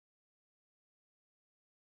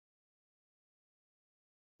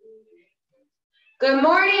Good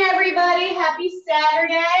morning, everybody. Happy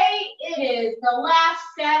Saturday. It is the last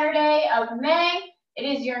Saturday of May. It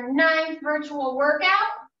is your 9th virtual workout.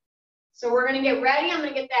 So we're going to get ready. I'm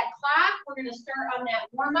going to get that clock. We're going to start on that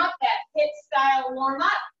warm-up, that HIIT style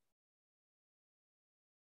warm-up.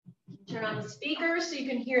 Turn on the speakers so you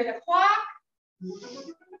can hear the clock.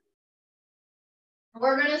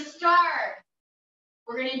 We're going to start.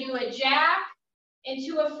 We're going to do a jack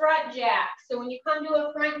into a front jack. So when you come to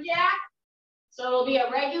a front jack, so it'll be a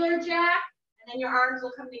regular jack, and then your arms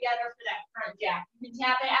will come together for that front jack. You can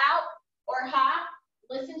tap it out or hop.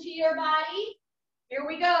 Listen to your body. Here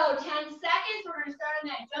we go. 10 seconds. We're going to start on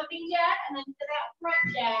that jumping jack and then to that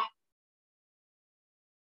front jack.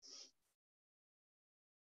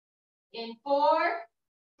 In 4,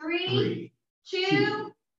 3,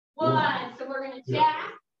 2, 1. So we're going to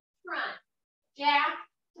jack, front, jack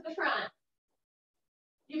to the front.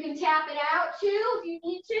 You can tap it out too if you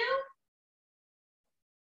need to.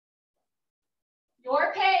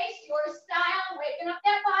 Your pace, your style, waking up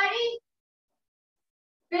that body.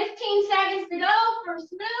 15 seconds to go. First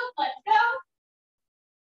move, let's go.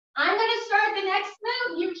 I'm going to start the next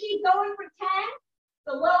move. You keep going for 10.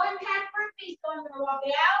 The low impact burpee, so I'm going to walk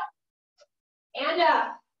it out. And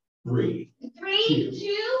up. 3,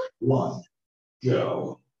 2, 1,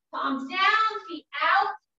 go. Palms down, feet out.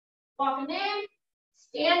 Walk them in.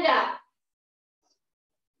 Stand up.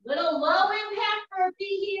 Little low impact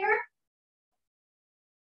burpee here.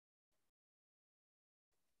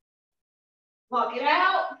 Walk it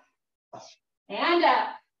out, and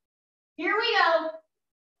up. Here we go.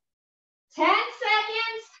 10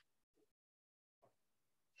 seconds.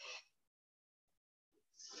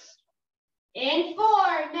 In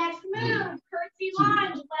 4, next move, curtsy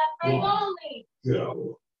lunge, left leg only.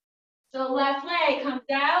 Go. So left leg comes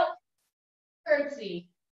out, curtsy.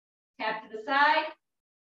 Tap to the side,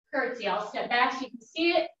 curtsy. I'll step back so you can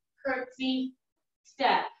see it, curtsy,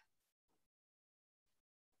 step.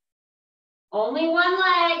 Only one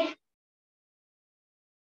leg.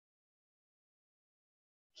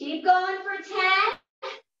 Keep going for 10.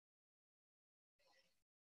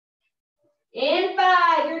 In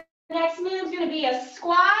 5, your next move is going to be a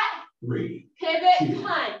squat, 3, pivot, 2,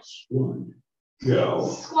 punch. 1, go.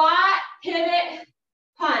 Squat, pivot,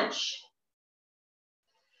 punch.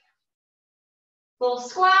 Full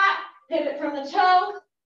squat, pivot from the toe,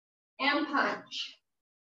 and punch.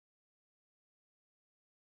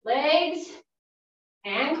 Legs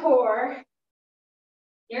and core.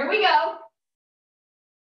 Here we go.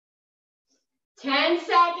 10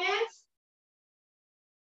 seconds.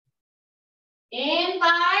 In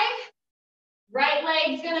 5. Right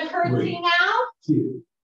leg's gonna curtsy 3, now. 2,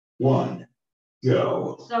 1,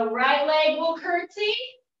 go. So right leg will curtsy.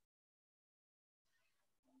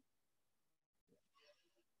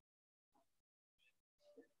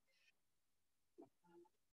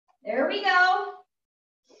 There we go.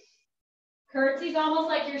 Curtsy's almost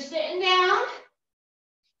like you're sitting down.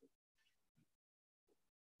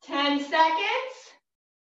 10 seconds.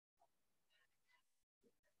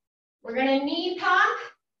 We're gonna knee pump.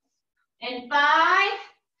 And 5.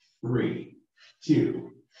 3,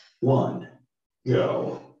 2, 1,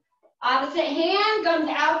 go. Opposite hand comes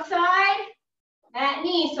outside that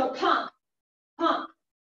knee. So pump, pump,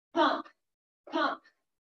 pump, pump.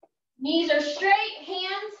 Knees are straight,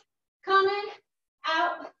 hands coming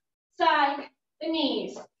outside the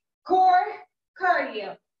knees. Core,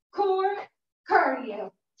 cardio, core,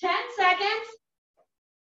 cardio. 10 seconds.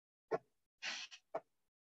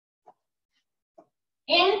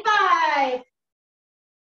 In 5.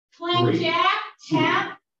 Flank 3, jack,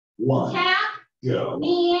 tap, 2, 1, tap, go.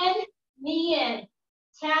 knee in,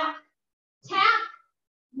 tap, tap,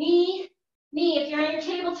 knee, knee. If you're on your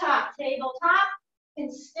tabletop, you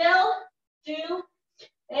can still do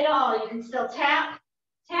it all. You can still tap,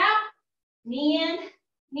 tap, knee in,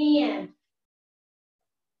 knee in.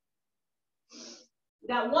 We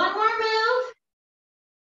got one more move.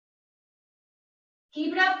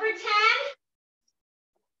 Keep it up for 10.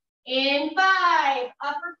 In 5,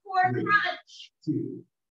 upper core 3, crunch. 2,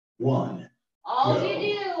 1. All go.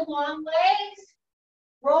 you do, long legs,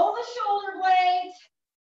 roll the shoulder blades,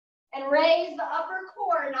 and raise the upper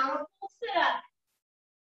core, not a full sit-up.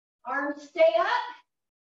 Arms stay up.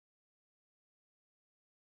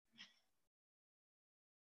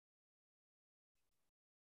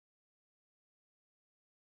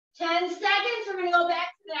 Ten seconds, we're gonna go back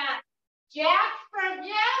to that jack, front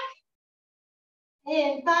jack.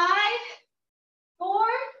 In 5, 4,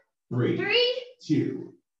 3,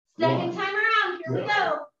 2, second 1. time around, here we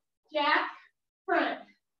go. Jack, front.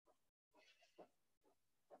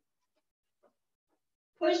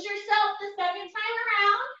 Push yourself the second time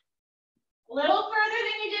around. A little further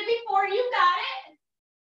than you did before. You got it.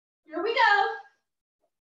 Here we go.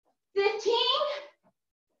 15.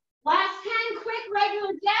 Last 10 quick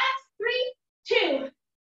regular jacks. 3, 2.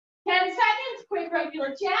 10 seconds, quick regular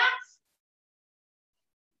jacks.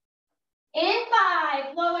 In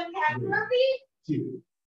 5, low impact burpee. 2,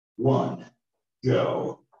 1,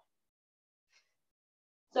 go.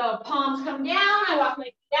 So palms come down, I walk my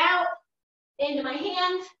feet out, into my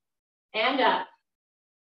hands, and up.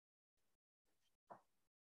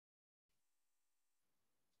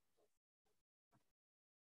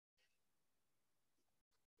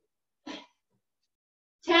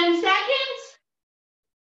 Ten seconds.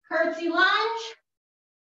 Curtsy lunge.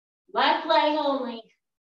 Left leg only.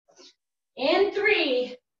 In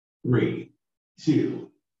 3. 3,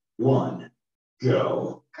 2, 1,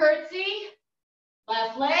 go. Curtsy.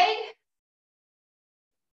 Left leg.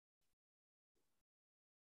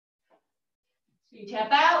 So you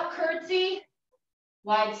tap out, curtsy,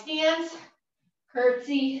 wide stance,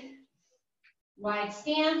 curtsy, wide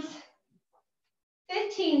stance.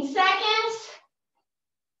 15 seconds.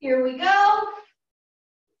 Here we go.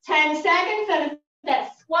 10 seconds, then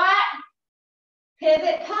that squat,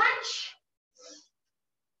 pivot punch.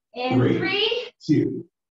 In 3, 2,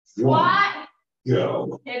 squat, 1,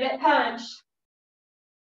 go. pivot punch.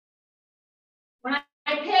 When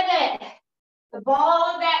I pivot, the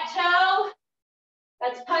ball of that toe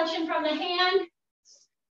that's punching from the hand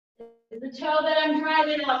is the toe that I'm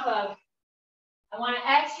driving off of. I want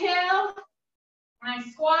to exhale when I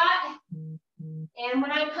squat and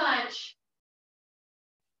when I punch.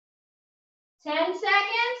 10 seconds,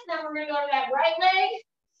 then we're going to go to that right leg,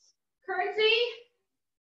 curtsy.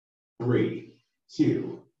 3,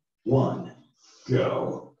 2, 1,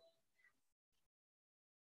 go.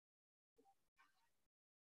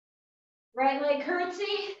 Right leg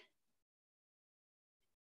curtsy.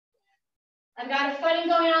 I've got a funny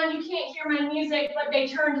going on. You can't hear my music, but they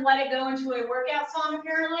turned Let It Go into a workout song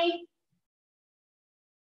apparently.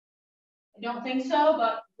 I don't think so,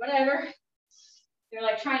 but whatever. They're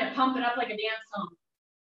like trying to pump it up like a dance song.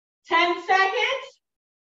 10 seconds.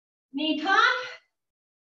 Knee pump.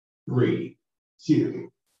 3,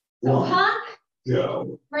 2, So 1, pump.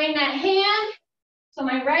 go. Bring that hand. So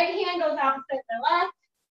my right hand goes opposite my left.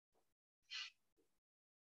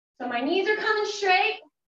 So my knees are coming straight,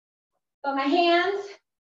 but my hands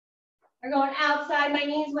are going outside my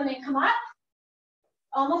knees when they come up.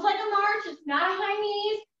 Almost like a march. It's not a high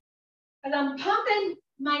knees, because I'm pumping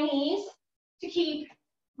my knees to keep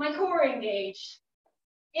my core engaged.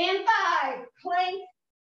 In 5, plank,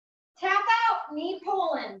 tap out, knee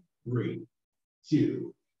pulling. 3,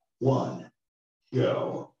 2, 1,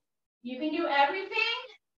 go. You can do everything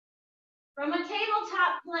from a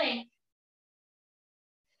tabletop plank.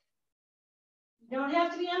 You don't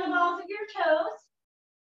have to be on the balls of your toes.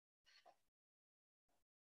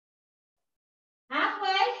 Halfway.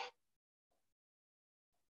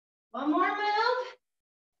 One more move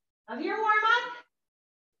of your warm-up,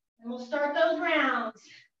 and we'll start those rounds.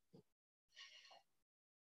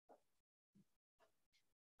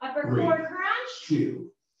 Upper 3, core crunch.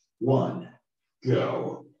 2, 1,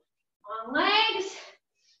 go. On legs.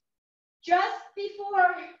 Just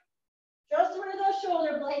where those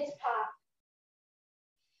shoulder blades pop.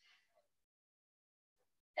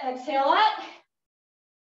 Exhale up.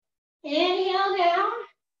 Inhale down.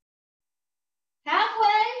 Halfway.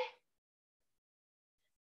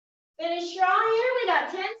 Finish strong here. We got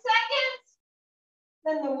 10 seconds.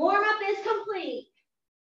 Then the warm-up is complete.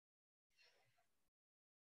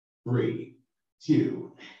 3,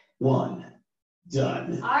 2, 1,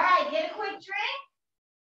 done. All right, get a quick drink.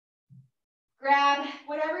 Grab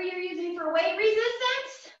whatever you're using for weight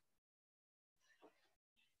resistance.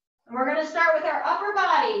 And we're going to start with our upper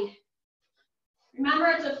body. Remember,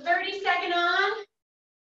 it's a 30-second on.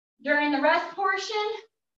 During the rest portion,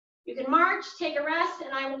 you can march, take a rest,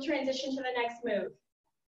 and I will transition to the next move.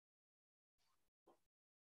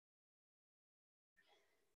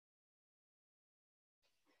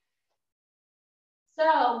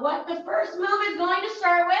 So what the first move is going to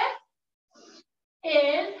start with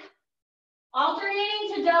is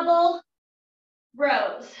alternating to double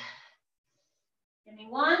rows. Give me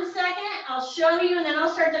 1 second. I'll show you, and then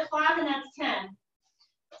I'll start the clock, and that's 10.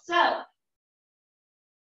 So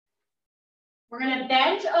we're going to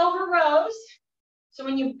bend over rows. So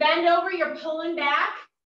when you bend over, you're pulling back.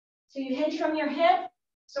 So you hinge from your hip.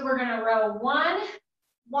 So we're going to row 1,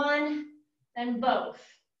 1, then both.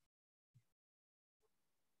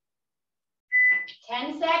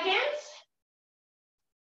 10 seconds.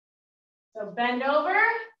 So bend over.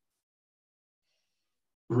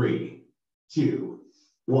 3, 2,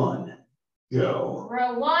 1, go.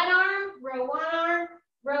 Row one arm,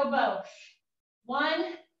 row both. One,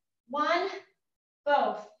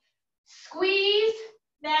 both. Squeeze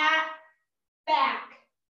that back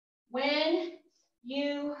when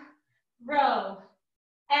you row.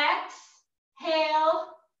 Exhale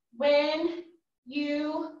when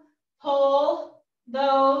you pull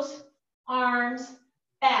those arms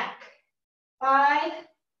back. 5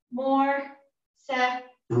 more seconds.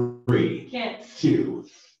 3, 2,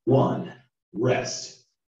 1, rest.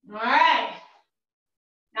 All right.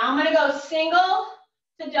 Now I'm going to go single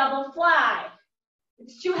to double fly. If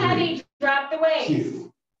it's too heavy, drop the weights.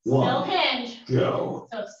 2, 1, Still hinge. go.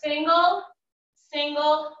 So single,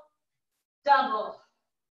 single, double.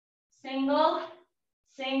 Single,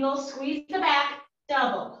 single, squeeze the back,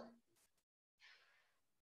 double.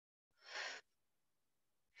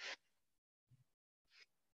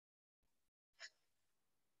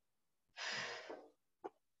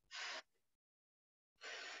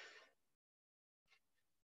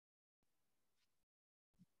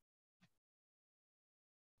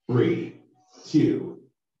 Three, 2,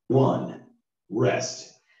 1,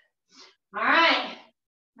 rest. All right.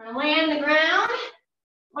 I'm going to lay on the ground.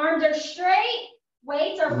 Arms are straight.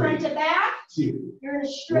 Weights are front to back. 2, You're in a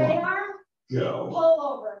straight 1, arm. go.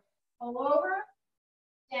 Pull over,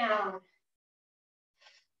 down.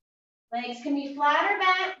 Legs can be flat or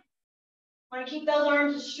bent. Want to keep those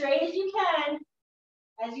arms as straight as you can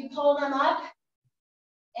as you pull them up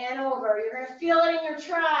and over. You're going to feel it in your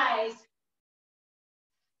tris.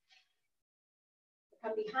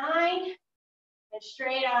 Come behind and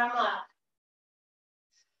straight arm up.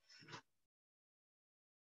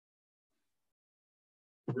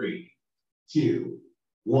 Three, 2,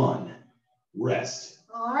 1, rest.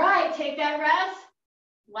 All right, take that rest.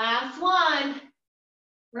 Last one.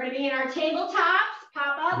 We're going to be in our tabletops.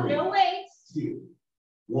 Pop up, 3, no weights. 2,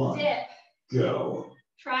 1, Dip. go.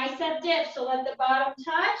 Tricep dip, so let the bottom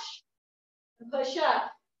touch and push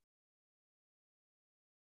up.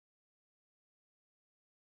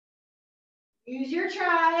 Use your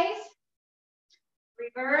tris.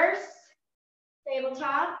 Reverse,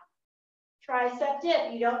 tabletop, tricep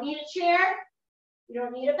dip. You don't need a chair. You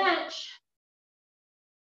don't need a bench.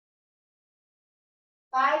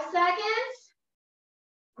 5 seconds.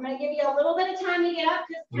 I'm going to give you a little bit of time to get up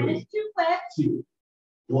because 10 is too quick. 2,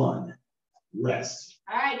 1, rest.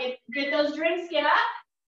 All right, get those drinks, get up.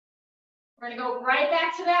 We're going to go right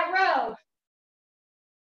back to that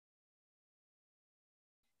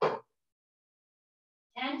row.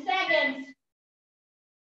 10 seconds.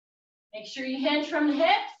 Make sure you hinge from the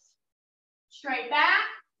hips. Straight back.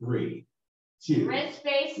 3, 2, Wrist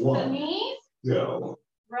face the 1, knees. go.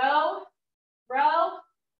 Row,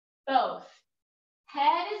 both.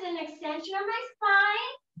 Head is an extension of my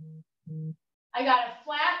spine. I got a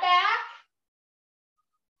flat back.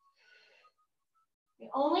 The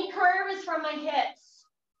only curve is from my hips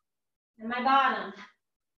and my bottom.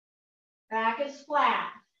 Back is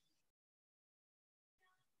flat.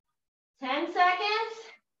 10 seconds.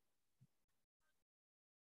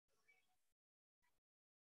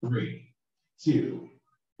 3, 2,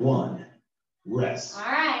 1, rest.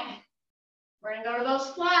 All right. We're going to go to those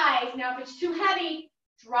flies. Now, if it's too heavy,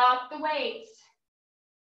 drop the weights.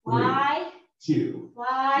 Fly, 3, 2,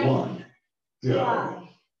 fly, 1, go.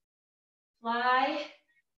 fly,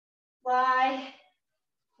 fly,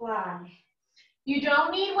 fly. You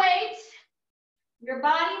don't need weights. Your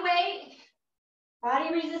body weight,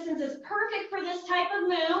 body resistance is perfect for this type of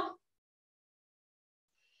move.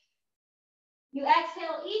 You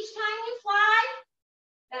exhale each time you fly.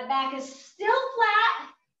 That back is still flat,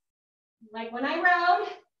 like when I rode.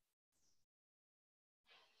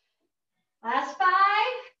 Last 5.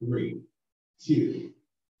 3, 2,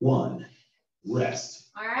 1, rest.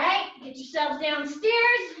 All right, get yourselves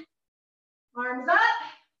downstairs. Arms up,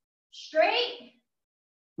 straight.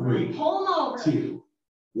 3, Pull them over. 2,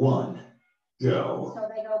 1, go. So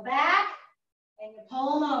they go back, and you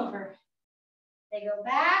pull them over. They go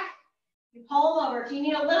back, you pull them over. If you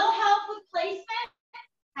need a little help with placement,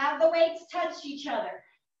 have the weights touch each other.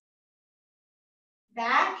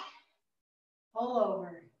 Back, pull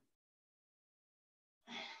over.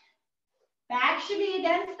 Back should be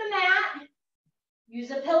against the mat.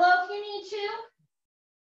 Use a pillow if you need to.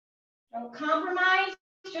 Don't compromise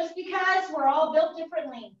just because we're all built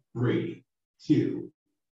differently. 3, 2,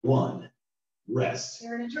 1, rest.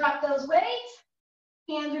 You're going to drop those weights.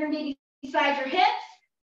 Hands are going to be beside your hips.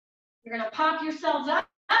 You're going to pop yourselves up.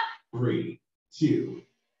 3, 2,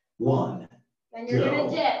 1, Then you're go. going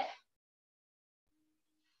to dip.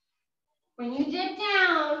 When you dip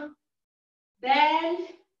down, bend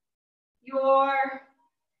your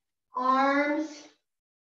arms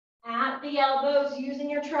at the elbows using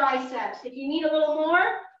your triceps. If you need a little more,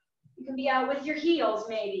 you can be out with your heels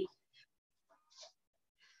maybe.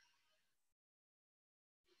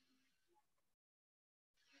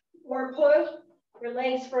 Or push your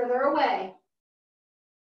legs further away.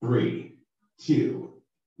 3, 2,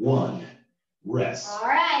 1, rest. All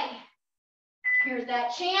right. Here's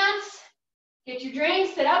that chance. Get your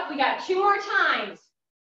drink, sit up. We got 2 more times.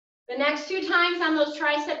 The next 2 times on those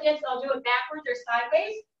tricep dips, I'll do it backwards or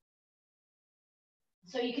sideways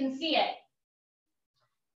so you can see it.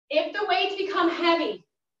 If the weights become heavy,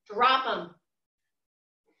 drop them.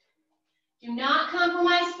 Do not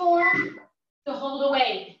compromise form to hold a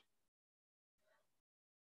weight.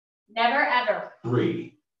 Never, ever.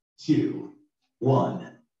 3, 2,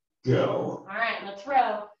 1, go. All right, let's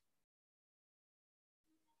row.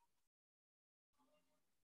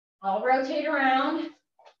 I'll rotate around.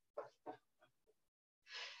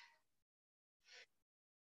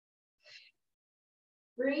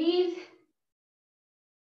 Breathe.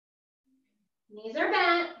 Knees are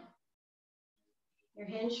bent. You're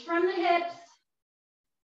hinged from the hips.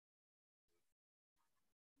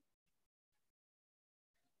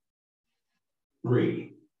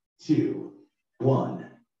 Three, 2, 1,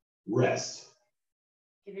 rest.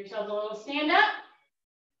 Give yourselves a little stand up.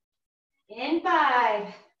 In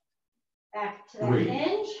 5. Back to that 3,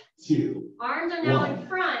 hinge. 2, Arms are now 1, in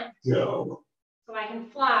front, go. so I can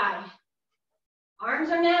fly. Arms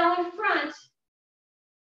are now in front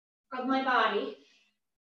of my body,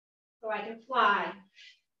 so I can fly.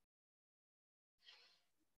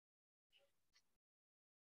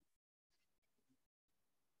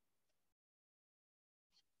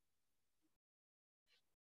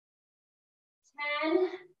 Ten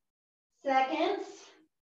seconds.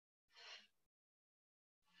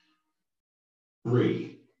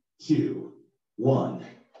 3, 2, 1,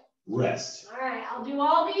 rest. All right, I'll do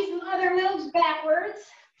all these other moves backwards.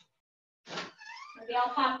 Maybe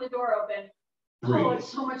I'll pop the door open. 3, Oh,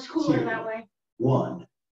 it's so much cooler 2, that way. 1,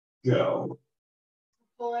 go.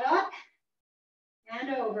 Pull it up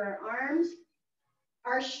and over. Arms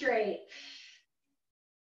are straight.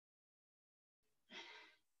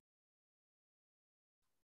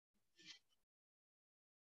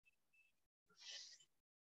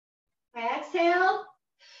 I exhale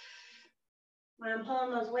when I'm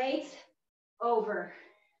pulling those weights over.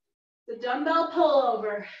 The dumbbell pull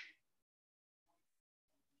over.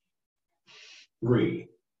 3,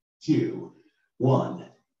 2, 1,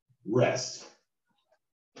 rest.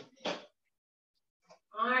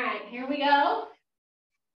 All right, here we go.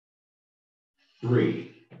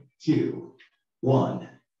 3, 2, 1,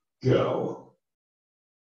 go.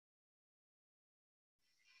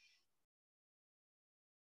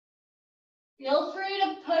 Feel free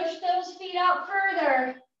to push those feet out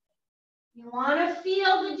further. You want to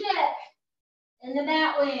feel the dip in the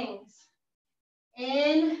bat wings,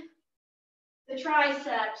 in the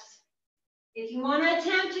triceps. If you want to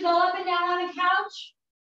attempt to go up and down on a couch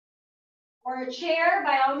or a chair,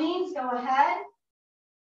 by all means, go ahead.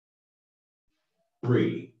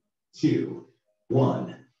 3, 2,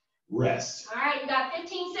 1, rest. All right, you got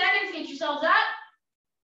 15 seconds. Get yourselves up.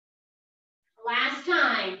 Last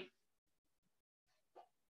time.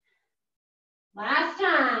 Last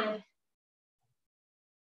time.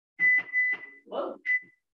 Whoa.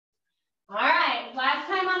 All right, last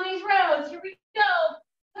time on these rows. Here we go.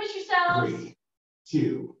 Push yourselves. 3,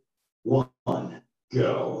 2, 1,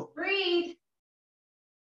 go. Breathe.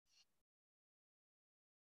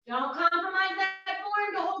 Don't compromise that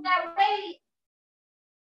form to hold that weight.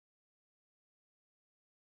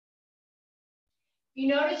 If you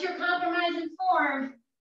notice you're compromising form,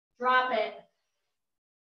 drop it.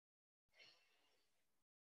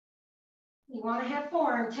 You want to have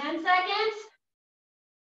form. 10 seconds.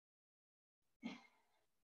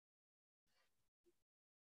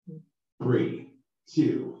 Three,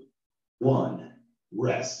 2, 1,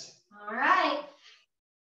 rest. All right.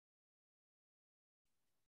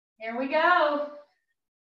 Here we go.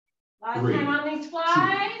 Last 3, time on these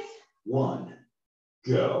flies. 2, 1,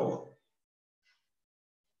 go.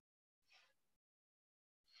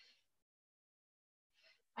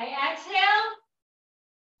 I exhale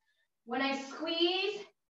when I squeeze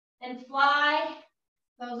and fly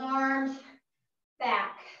those arms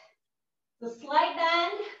back. The slight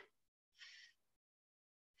bend.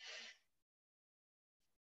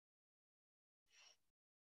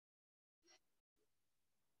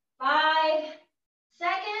 Five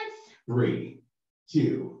seconds. 3,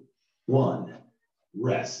 2, 1,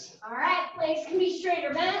 rest. All right, legs can be straight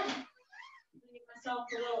or bent. Give myself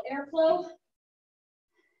a little airflow.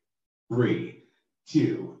 3,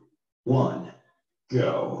 2, 1,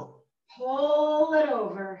 go. Pull it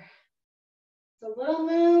over. It's a little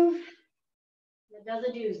move that does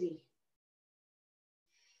a doozy.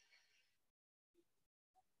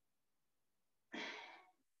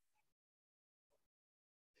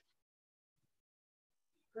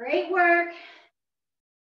 Great work.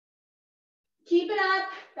 Keep it up.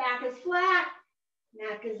 Back is flat.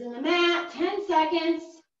 Neck is in the mat. 10 seconds.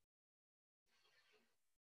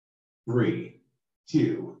 3,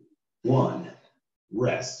 2, 1,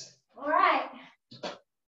 rest. All right.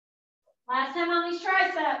 Last time on these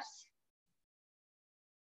triceps.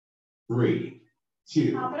 3,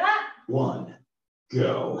 2, Pop it up. 1,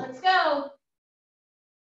 go. Let's go.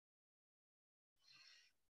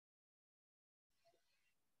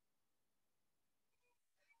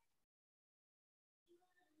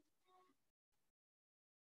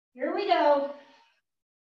 Here we go.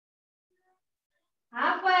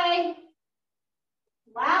 Halfway.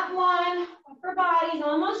 Lap 1. Upper body's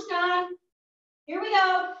almost done. Here we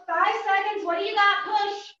go. 5 seconds. What do you got?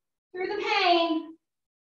 Push through the pain.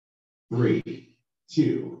 3,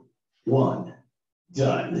 2, 1,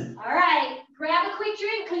 done. All right. Grab a quick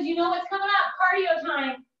drink because you know what's coming up. Cardio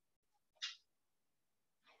time.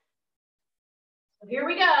 So here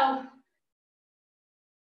we go.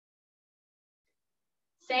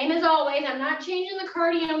 Same as always. I'm not changing the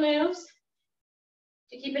cardio moves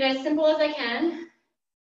to keep it as simple as I can.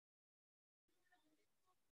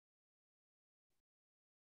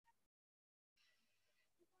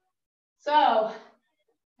 So,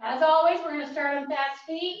 as always, we're going to start on fast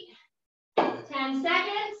feet. 10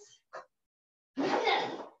 seconds.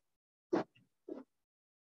 All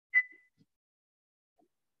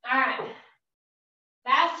right.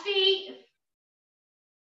 Fast feet.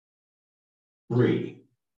 3,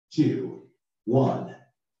 2, 1,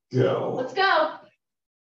 go. Let's go.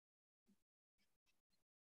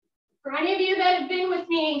 For any of you that have been with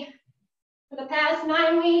me for the past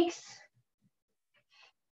 9 weeks,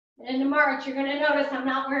 and into March, you're going to notice I'm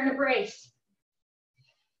not wearing a brace.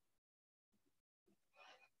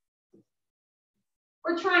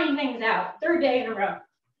 We're trying things out. 3rd day in a row.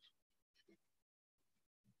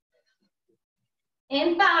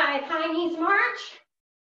 In 5, high knees march.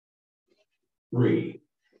 3,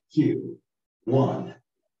 2, 1,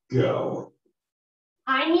 go.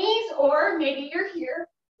 High knees, or maybe you're here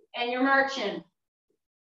and you're marching.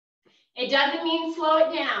 It doesn't mean slow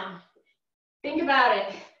it down. Think about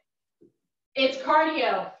it. It's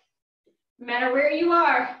cardio. No matter where you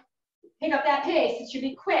are, pick up that pace. It should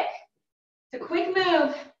be quick. It's a quick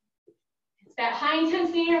move. It's that high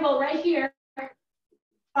intensity interval right here.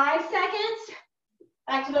 5 seconds.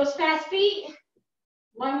 Back to those fast feet.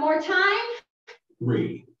 One more time.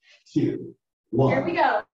 3, 2, 1. Here we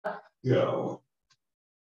go. Go.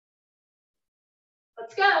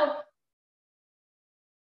 Let's go.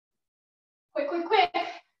 Quick, quick, quick.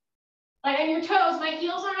 Light on your toes. My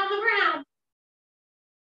heels are on the ground.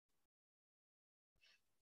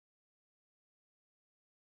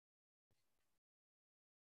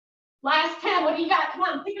 Last 10. What do you got? Come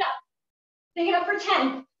on, pick it up. Pick it up for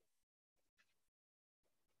 10.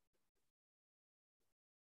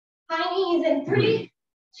 High knees in 3,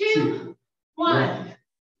 2, 1.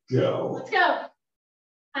 Go. Let's go.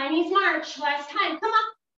 High knees march. Last time. Come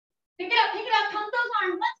on. Pick it up, pick it up. Count those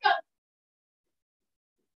arms. Let's go.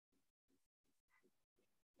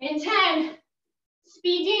 In 10.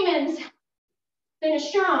 Speed demons. Finish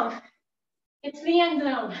strong. Get to the end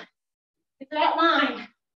zone. Get to that line.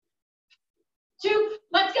 2.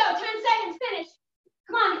 Let's go. 10 seconds. Finish.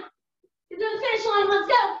 Come on. Get to the finish line. Let's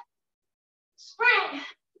go. Sprint.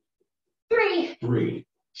 3,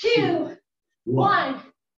 2, 1.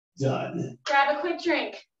 Done. Grab a quick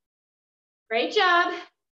drink. Great job.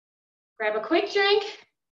 Grab a quick drink.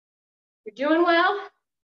 You're doing well.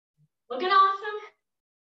 Looking awesome.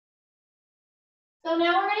 So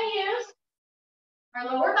now we're going to use our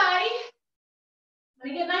lower body.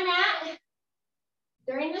 Let me get my mat.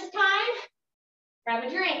 During this time, grab a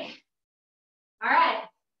drink. All right.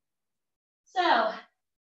 So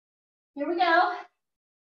here we go.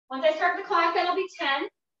 Once I start the clock, that'll be 10.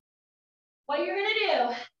 What you're going to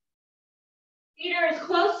do, feet are as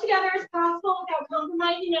close together as possible without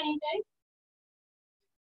compromising anything.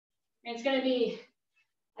 It's going to be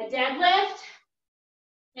a deadlift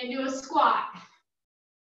and do a squat.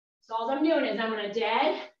 So all I'm doing is I'm going to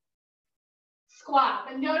dead, squat.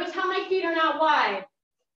 But notice how my feet are not wide.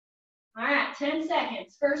 All right, 10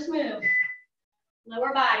 seconds. First move,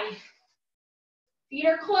 lower body. Feet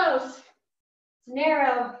are close. It's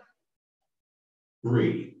narrow.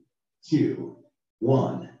 3, 2,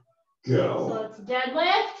 1, go. So it's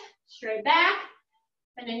deadlift, Straight back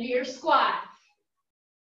and into your squat.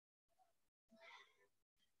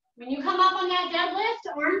 When you come up on that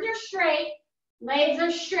deadlift, arms are straight, legs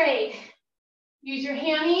are straight. Use your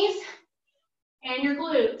hammies and your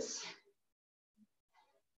glutes.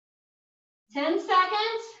 10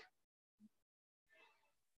 seconds.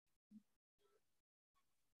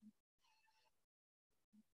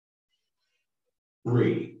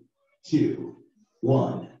 Three, two,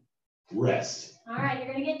 one. Rest. All right,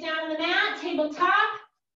 you're gonna get down on the mat, tabletop.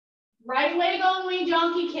 Right leg only,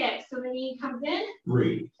 donkey kick. So the knee comes in.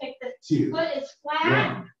 Three, Kick the two, foot is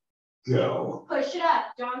flat. one. Go. Push it up,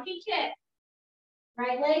 donkey kick.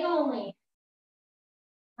 Right leg only.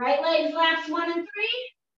 Right leg flaps 1 and 3.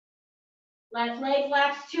 Left leg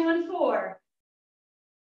flaps 2 and 4.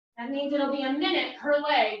 That means it'll be a minute per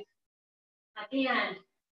leg at the end.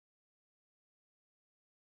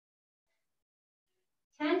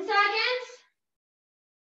 10 seconds.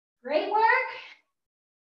 Great work.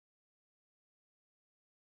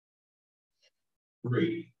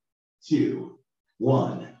 Three, two,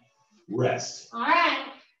 one. Rest. All right.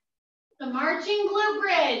 The marching glute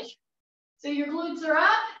bridge. So your glutes are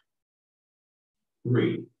up.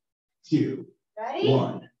 Three, two, Ready?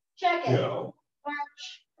 one. Check it. Go.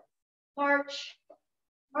 March, march,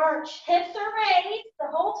 march. Hips are raised the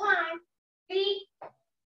whole time. Feet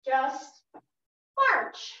just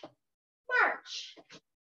march, march,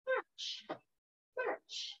 march,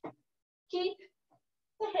 march. Keep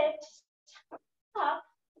the hips up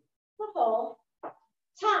the whole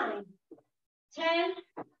time. 10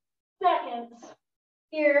 seconds.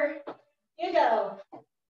 Here you go.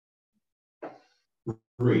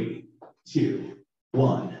 Three, two,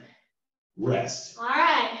 one. Rest. All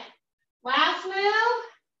right. Last move.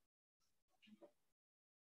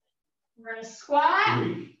 We're going to squat.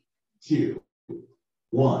 Three, two,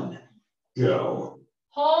 one. Go.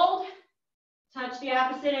 Hold. Touch the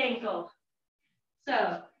opposite ankle.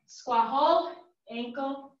 So squat, hold,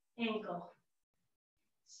 ankle, ankle.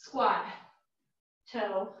 Squat.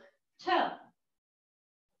 Toe, toe.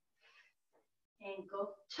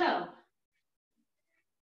 Ankle, toe.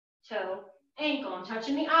 Toe, ankle. I'm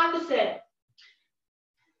touching the opposite.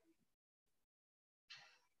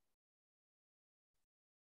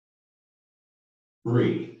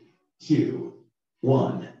 Three, two,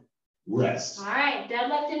 one. Rest. All right,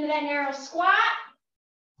 deadlift into that narrow squat.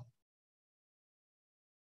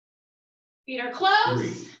 Feet are close.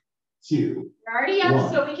 Three, two, We're already up,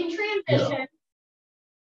 one. so we can transition. Go.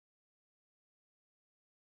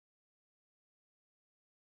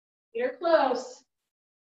 Feet are close.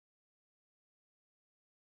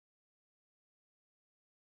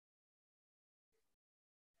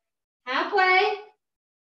 Halfway.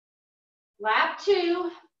 Lap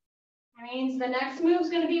 2. That means the next move is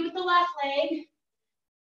going to be with the left leg.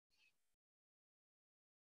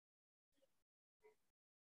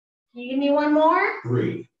 Can you give me one more?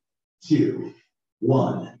 Three, two,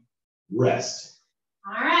 one. Rest.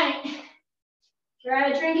 All right.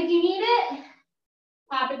 Grab a drink if you need it.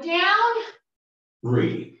 Pop it down.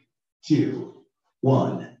 Three, two,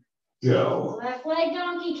 one. Go. Left leg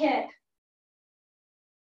donkey kick.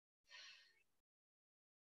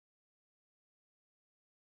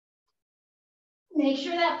 Make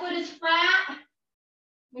sure that foot is flat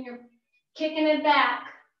when you're kicking it back.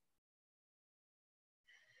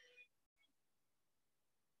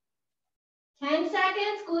 Ten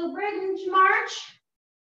seconds, glute bridge march.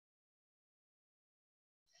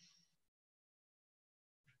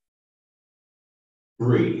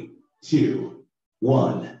 Three, two,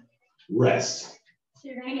 one. Rest. So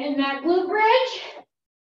you're gonna get in that glute bridge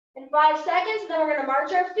in 5 seconds, then we're gonna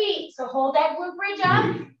march our feet. So hold that glute bridge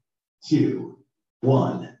up. 3, 2,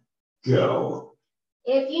 1. Go.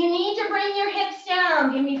 If you need to bring your hips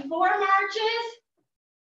down, give me 4 marches,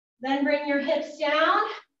 then bring your hips down,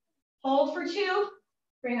 hold for 2,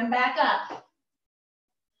 bring them back up.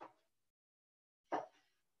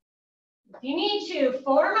 If you need to,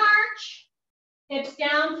 4 march, hips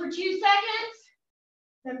down for 2 seconds,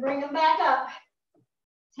 then bring them back up.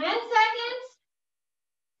 10 seconds.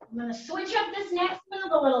 I'm gonna switch up this next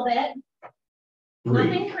move a little bit. 3,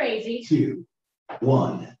 Nothing crazy. 2,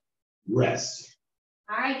 1. Rest.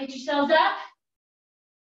 All right, get yourselves up.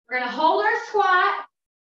 We're gonna hold our squat.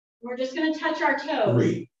 We're just gonna touch our toes.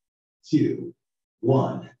 3, 2,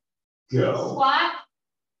 1. Go. Squat,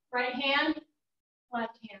 right hand,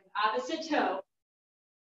 left hand, opposite toe.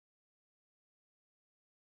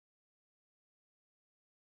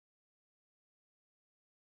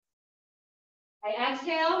 I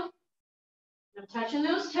exhale, I'm touching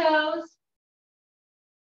those toes.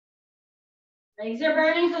 Legs are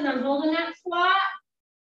burning because I'm holding that squat.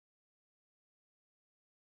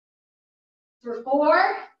 For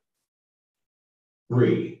 4,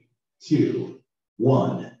 3, 2,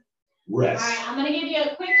 1. Rest. All right, I'm gonna give you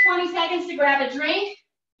a quick 20 seconds to grab a drink.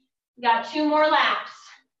 We got 2 more laps.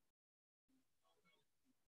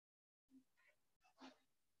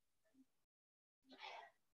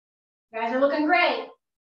 You guys are looking great.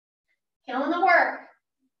 Killing the work.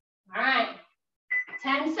 All right,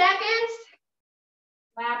 10 seconds.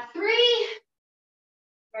 Lap 3.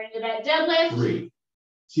 Ready to that deadlift. 3,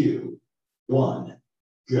 2, 1.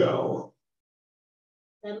 Go.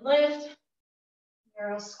 Deadlift.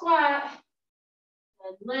 Narrow squat.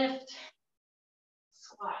 Deadlift.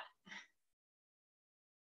 Squat.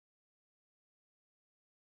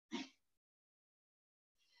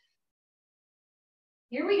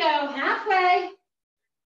 Here we go, halfway.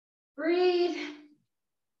 Breathe.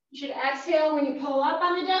 You should exhale when you pull up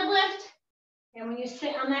on the deadlift. And when you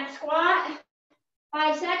sit on that squat,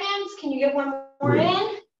 5 seconds. Can you get one more 3,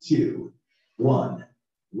 in? 2, 1.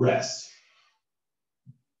 Rest.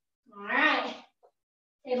 All right.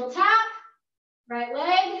 Tabletop. Right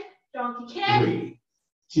leg. Donkey kick. 3,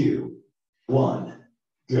 2, 1.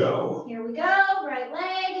 Go. Here we go. Right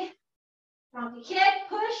leg. Donkey kick.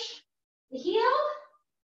 Push the heel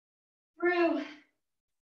through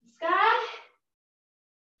the sky.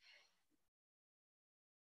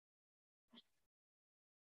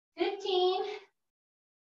 15.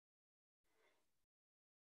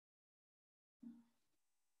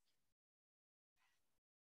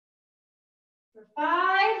 For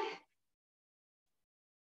 5.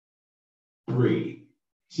 3,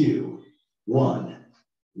 2, 1.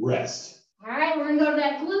 Rest. All right, we're gonna go to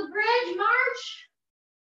that glute bridge march.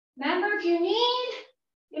 Remember, if you need,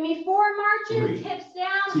 give me 4 marches, 3, hips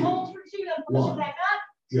down, 2, hold for 2, then push 1. it back up.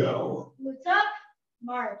 Go. Glutes up,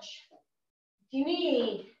 march. If you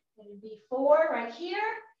need, it would be 4 right here.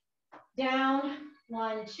 Down,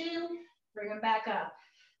 1, 2, bring them back up.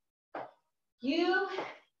 You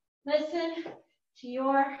listen to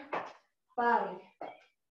your body.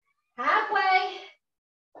 Halfway.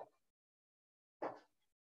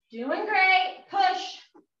 Doing great. Push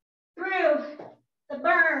through the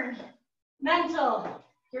burn. Mental.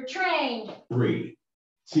 You're trained. 3,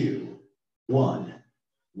 2, 1.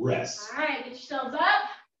 Rest. All right, get yourselves up.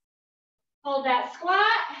 Hold that squat.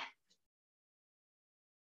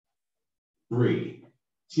 3,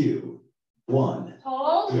 2, 1.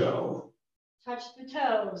 Hold. Go. Touch the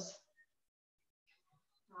toes.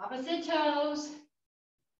 Opposite toes.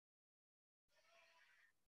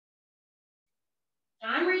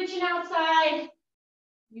 I'm reaching outside.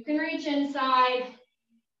 You can reach inside.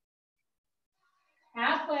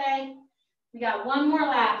 Halfway. We got 1 more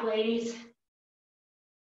lap, ladies.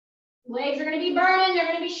 Legs are going to be burning. They're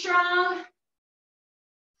going to be strong.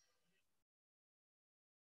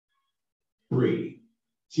 3,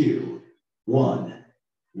 2, 1.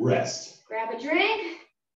 Rest. Grab a drink.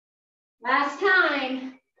 Last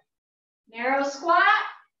time. Narrow squat.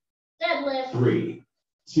 Deadlift. 3,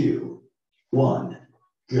 2, 1.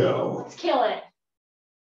 Go. Let's kill it.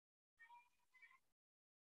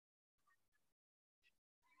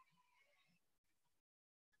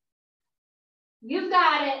 You've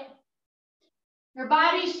got it. Your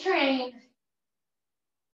body's trained.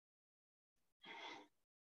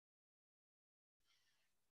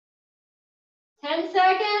 Ten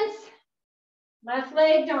seconds. Left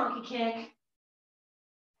leg donkey kick.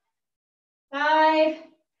 5.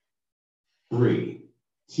 3,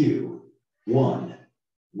 2, 1.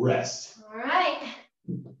 Rest. All right.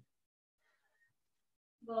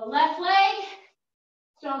 Go left leg.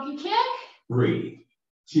 Donkey kick. 3,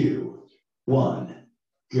 2, 1.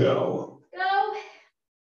 Go. Go.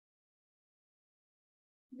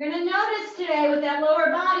 You're going to notice today with that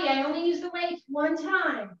lower body, I only use the weight 1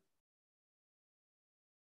 time.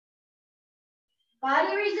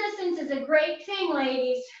 Body resistance is a great thing,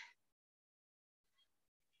 ladies.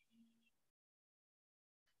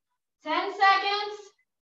 10 seconds,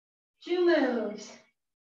 2 moves.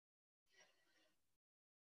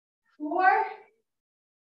 4,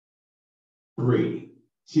 3,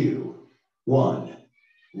 2, 1.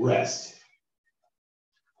 Rest.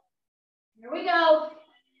 here we go.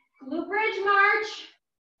 Glute bridge march.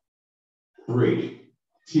 3,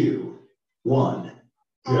 2, 1.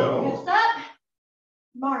 Hold your hips Go. up.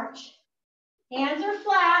 March. Hands are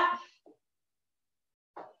flat.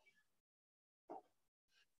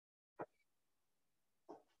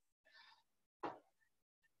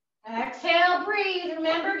 Exhale, breathe.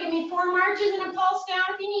 Remember, give me 4 marches and a pulse down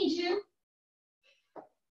if you need to.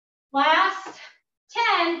 Last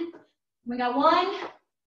 10. We got 1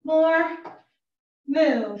 more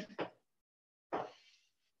move.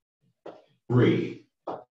 3,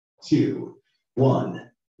 2,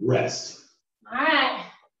 1, rest. All right.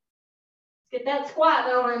 Let's get that squat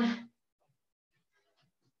going.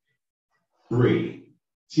 3,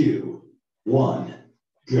 2, 1,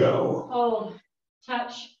 go. Hold,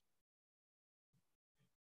 touch.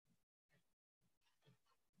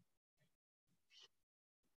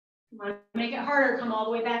 Come on, make it harder. Come all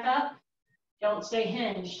the way back up. Don't stay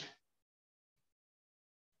hinged.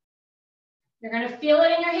 You're going to feel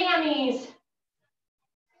it in your hammies.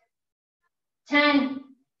 10.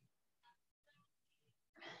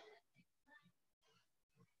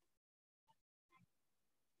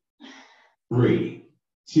 3,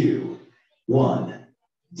 2, 1,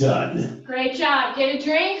 done. Great job. Get a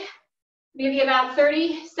drink. Maybe about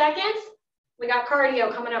 30 seconds. We got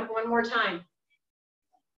cardio coming up one more time.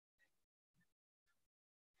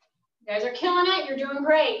 You guys are killing it. You're doing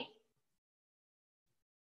great.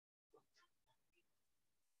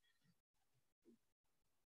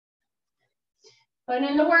 Putting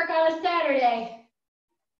in the work on a Saturday.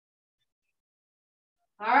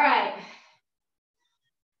 All right.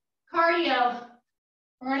 Cardio.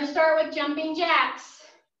 We're going to start with jumping jacks.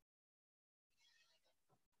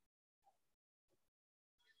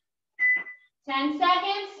 10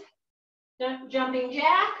 seconds. Jumping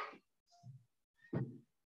jack.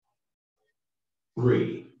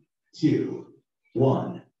 3, 2,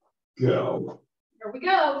 1, go. Here we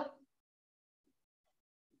go.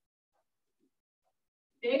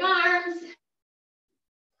 Big arms.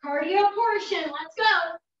 Cardio portion. Let's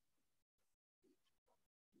go.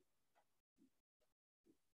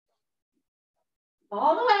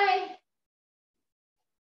 All the way.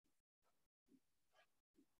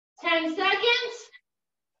 10 seconds.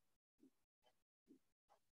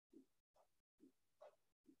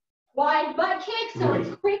 Wide butt kick, so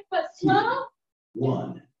it's quick but slow.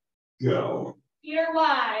 1, go. Feet are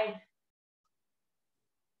wide.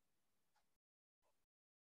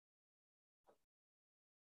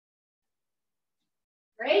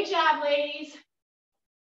 Great job, ladies.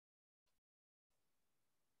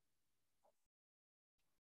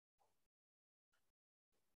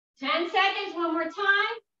 Ten seconds, one more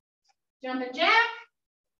time. Jumping jack.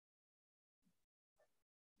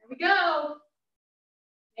 Here we go.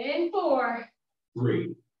 In 4,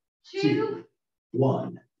 3, 2, 2,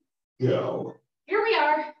 1, go. here we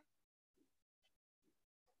are.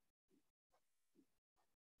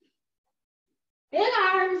 Big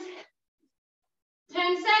arms.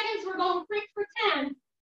 10 seconds, we're going quick for 10.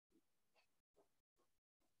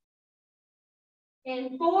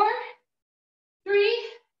 In 4, 3,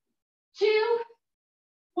 2,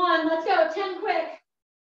 1. Let's go, 10 quick.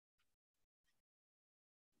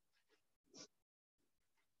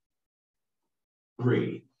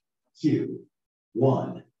 Three, 2,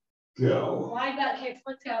 1, go. Wide butt kicks,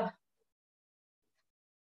 let's go.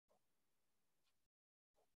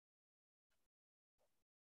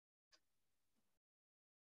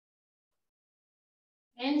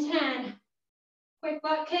 In 10. Quick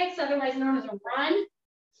butt kicks, otherwise known as a run.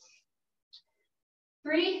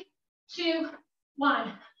 3, 2,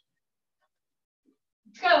 1.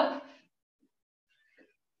 Let's go.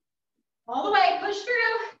 All the way, push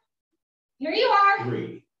through. Here you are.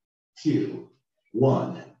 3, 2,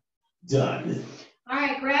 1, done. All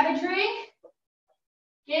right, grab a drink.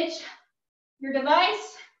 Get your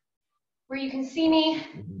device where you can see me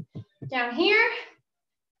down here,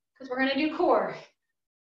 because we're going to do core.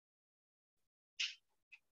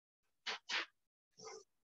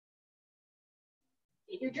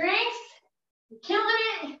 Get your drinks. You're killing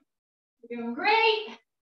it. You're doing great.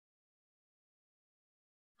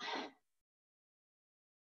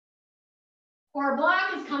 Core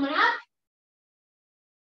block is coming up.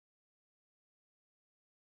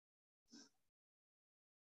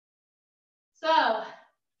 So,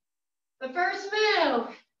 the first move,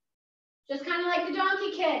 just kind of like the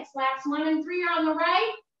donkey kicks. Laps 1 and 3 are on the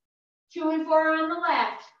right, 2 and 4 are on the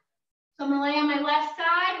left. So I'm gonna lay on my left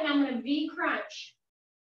side and I'm gonna V crunch.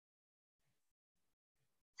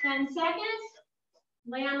 10 seconds,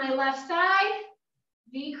 lay on my left side,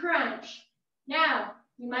 V crunch. Now,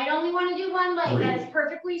 you might only want to do one leg, that is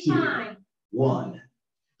perfectly 2, fine. 1,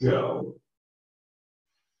 go.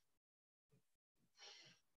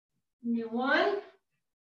 Do one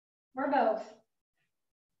or both.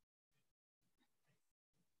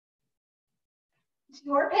 It's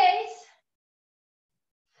your pace.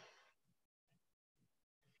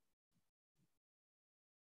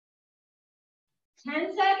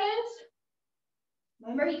 Ten seconds.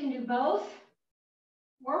 Remember, you can do both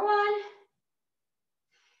or one.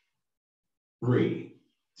 3,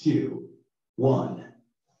 2, 1,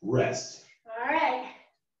 rest. All right.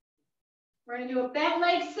 We're gonna do a back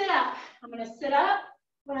leg sit up. I'm gonna sit up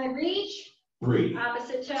when I reach. 3,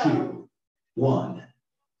 Opposite toe. 2, 1,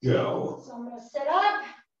 go. So I'm gonna sit up,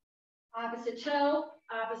 opposite toe,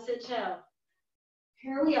 opposite toe.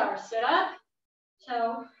 Here we are, sit up,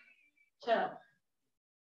 toe, toe.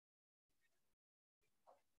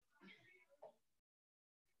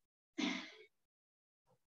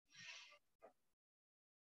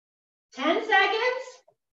 Ten seconds,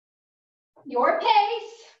 your pace.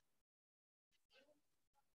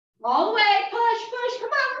 All the way, push, come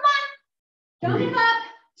on. Don't 3, give up.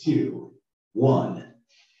 2, 1,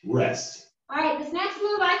 rest. All right, this next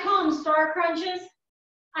move, I call them star crunches.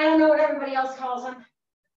 I don't know what everybody else calls them.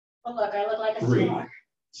 But look, I look like a 3, star.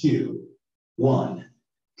 2, 1,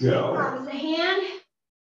 go. Opposite hand,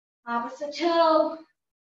 opposite toe,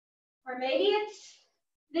 or maybe it's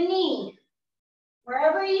the knee.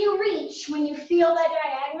 Wherever you reach when you feel that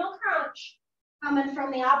diagonal crunch coming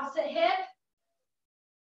from the opposite hip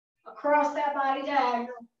across that body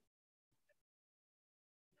diagonal.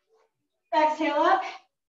 Exhale up,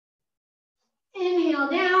 inhale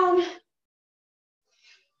down.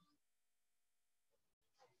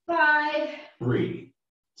 5, 3,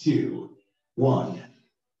 2, 1,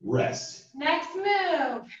 rest. next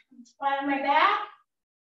move. Flat on my back,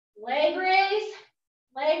 leg raise,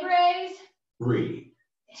 3,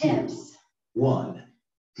 2, hips. 1,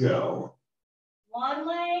 go. One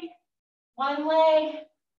leg,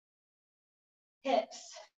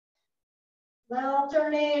 hips.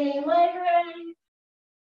 Alternating leg raise,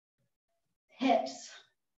 hips.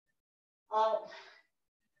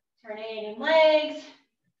 Alternating legs,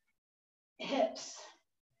 hips.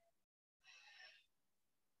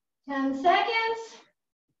 10 seconds.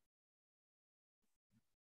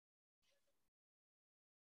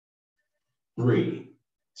 Three,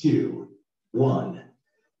 2, 1,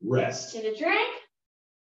 rest. Get a drink.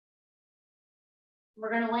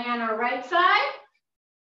 We're going to lay on our right side.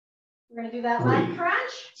 We're going to do that leg 3,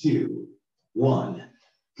 crunch. 2, 1,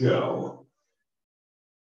 go.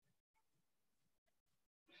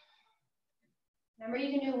 Remember,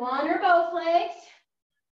 you can do one or both legs.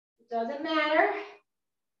 It doesn't matter.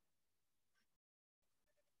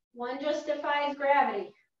 One just defies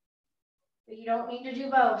gravity, but you don't need to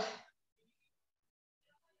do both.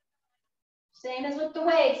 Same as with the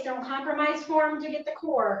weights. Don't compromise form to get the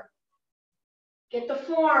core. Get the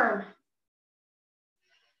form.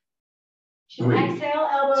 3, exhale,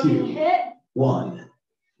 elbow 2, knee hip. 1,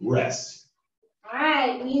 rest. All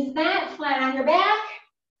right, knees bent, flat on your back.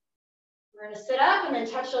 We're going to sit up and then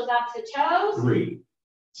touch those opposite toes. 3,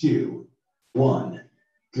 2, 1,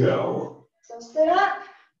 go. So sit up,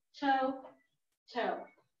 toe, toe.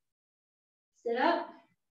 Sit up,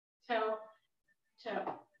 toe,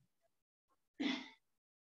 toe.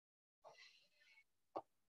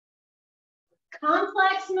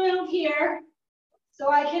 Complex move here,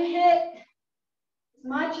 so I can hit as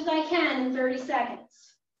much as I can in 30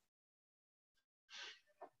 seconds.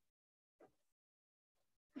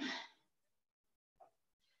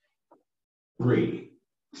 Three,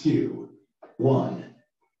 2, 1,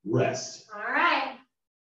 rest. All right.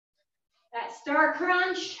 That star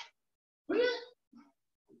crunch, or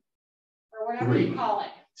whatever 3, you call it.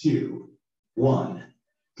 2, 1,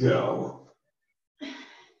 go.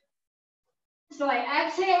 So I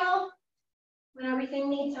exhale when everything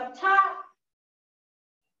meets up top.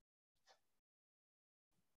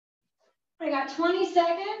 I got 20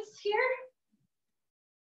 seconds here.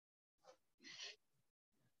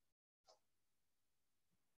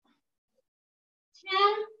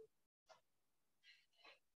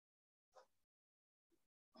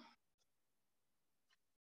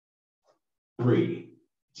 10. 3,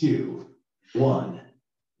 2, 1,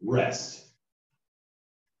 rest.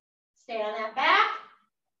 Stay on that back.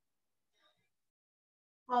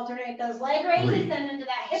 Alternate those leg raises, 3, then into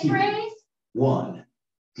that hip 2, raise. 1,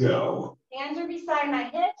 go. Hands are beside my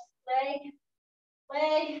hips. Leg,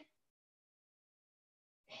 leg,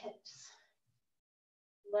 hips.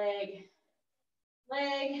 Leg,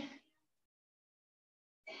 leg,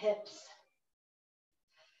 hips.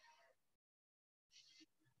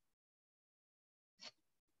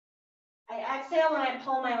 I exhale when I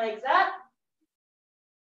pull my legs up.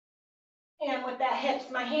 And with that hips,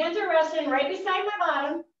 my hands are resting right beside my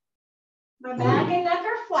bottom. My back and neck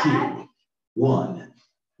are flat. 2, 1,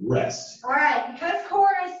 rest. All right, because core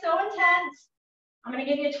is so intense, I'm going to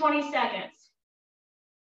give you 20 seconds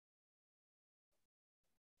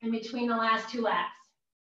in between the last 2 laps.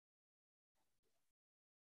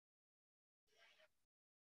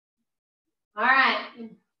 All right,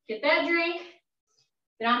 get that drink.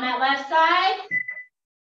 Get on that left side.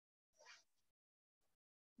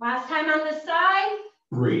 Last time on this side.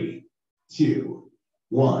 3, 2,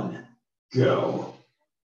 1, go.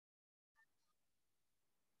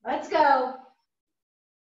 Let's go.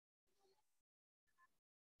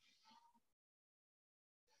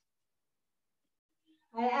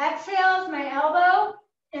 I exhale as my elbow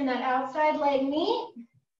and that outside leg meet.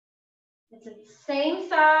 It's the same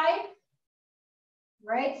side.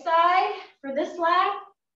 Right side for this lap.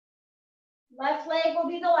 Left leg will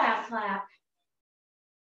be the last lap.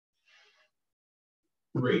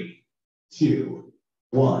 3, 2,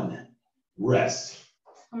 1, rest.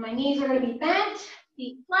 So my knees are going to be bent,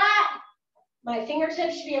 feet flat. My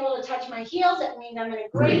fingertips should be able to touch my heels. That means I'm in a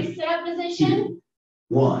great 3, sit-up position. 2,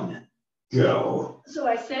 1, go. So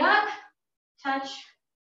I sit up, touch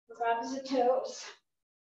those opposite toes.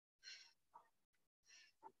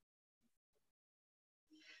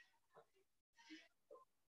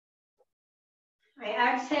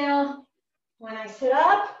 I exhale when I sit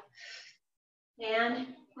up and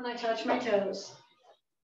when I touch my toes.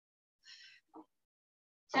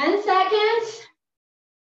 10 seconds.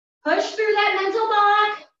 Push through that mental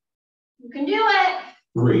block. You can do it.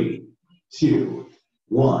 3, 2,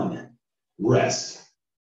 1, rest.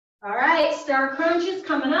 All right, star crunch is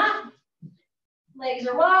coming up. Legs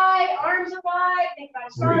are wide, arms are wide. Think about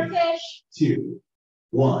a 3, starfish. 2,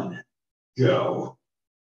 1, go.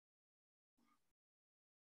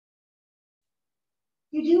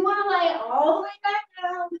 You do want to lay all the way back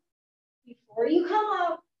down before you come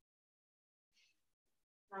up.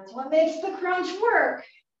 That's what makes the crunch work,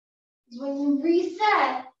 is when you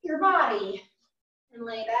reset your body and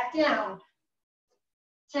lay back down.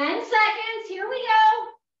 10 seconds, here we go.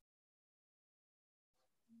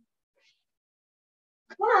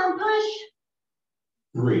 Come on,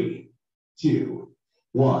 push. 3, 2,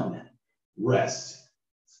 1, rest.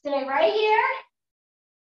 Stay right here.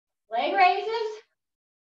 Leg raises.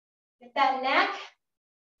 Get that neck,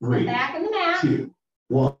 3, back in the mat. 2,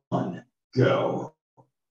 1, go. All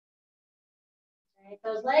right,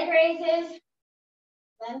 those leg raises,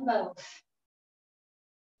 then both.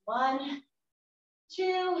 1,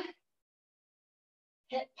 2,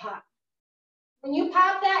 hip pop. When you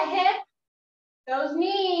pop that hip, those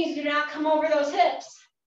knees do not come over those hips.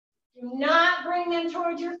 Do not bring them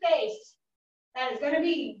towards your face. That is going to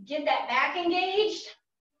be, get that back engaged.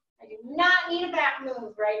 I do not need a back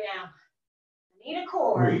move right now. I need a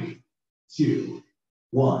core. 3, 2,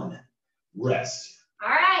 1, rest. All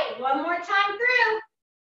right, one more time through.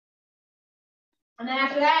 And then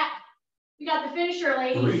after that, we got the finisher,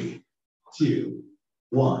 ladies. 3, 2,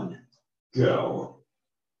 1, go.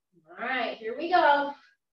 All right, here we go.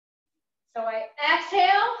 So I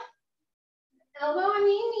exhale, elbow and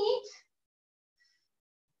knee meet.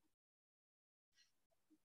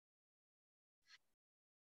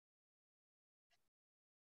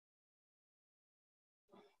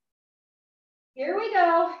 Here we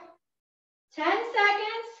go. 10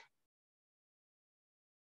 seconds.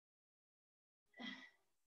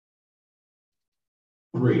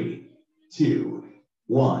 Three, 2,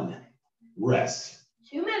 1, rest.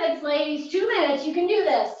 2 minutes, ladies, 2 minutes. You can do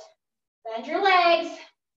this. Bend your legs.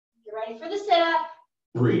 Get ready for the sit-up.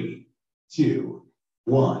 3, 2,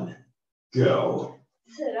 1, go.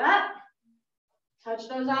 Sit up. Touch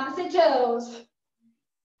those opposite toes.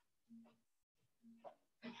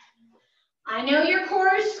 I know your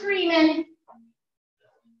core is screaming.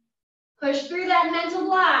 Push through that mental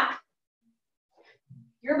block.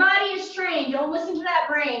 Your body is trained. Don't listen to that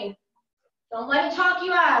brain. Don't let it talk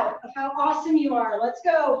you out of how awesome you are. Let's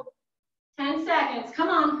go. 10 seconds. Come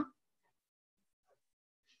on.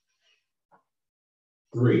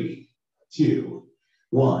 3, 2,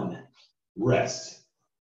 1, rest.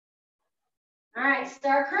 All right,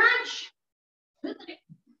 star crunch.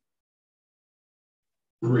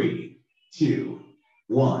 3, 2,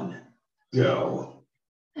 1, go.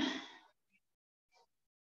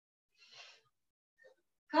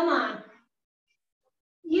 Come on.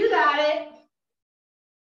 You got it.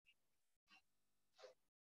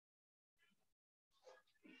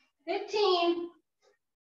 $15.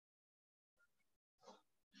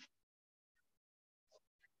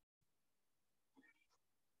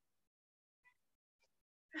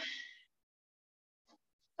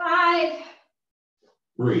 $5.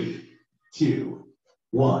 3, 2,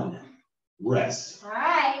 1, rest. All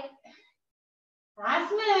right.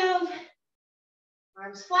 Last move.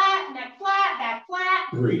 Arms flat, neck flat, back flat.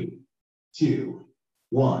 3, 2,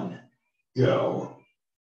 1, go.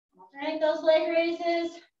 Alternate those leg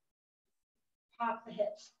raises. Pop the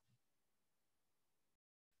hips.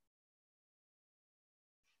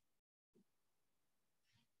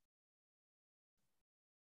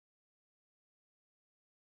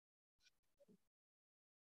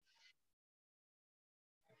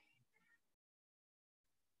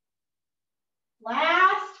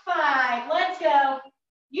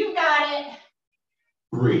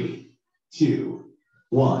 3, 2,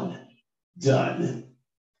 1. Done.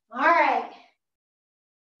 All right.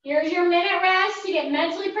 Here's your minute rest to get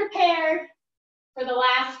mentally prepared for the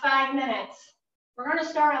last 5 minutes. We're going to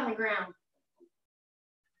start on the ground.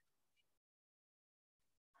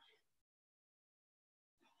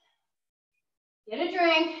 Get a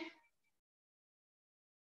drink.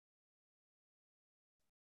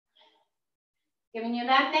 Giving you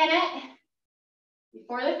that minute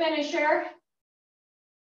before the finisher.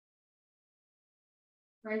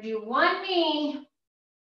 We're going to do one knee,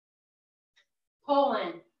 pull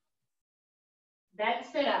in, then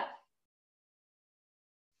sit up.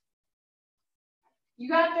 You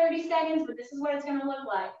got 30 seconds, but this is what it's going to look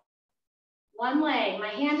like. One leg, my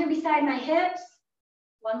hands are beside my hips.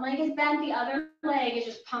 One leg is bent, the other leg is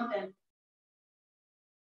just pumping.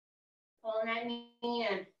 Pulling that knee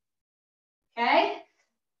in. Okay?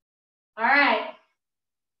 All right.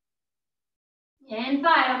 And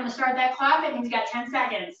 5, I'm going to start that clock. That means you got 10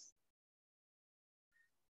 seconds.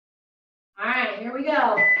 All right, here we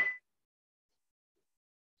go.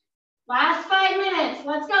 Last 5 minutes.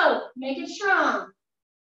 Let's go. Make it strong.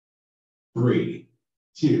 3,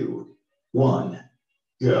 2, 1.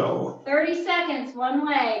 Go. 30 seconds, one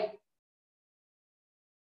leg.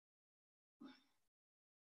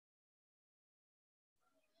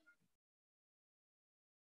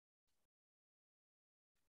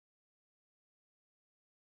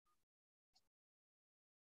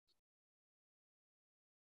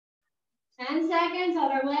 Ten seconds,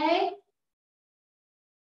 other leg.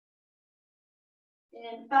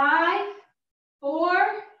 In 5, 4,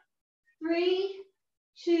 3,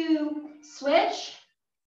 2, switch.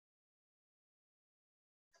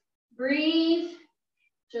 Breathe.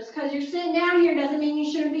 Just because you're sitting down here doesn't mean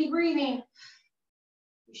you shouldn't be breathing.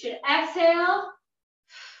 You should exhale.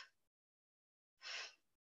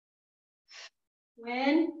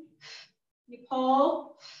 When you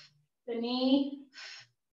pull the knee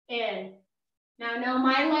in. Now, no,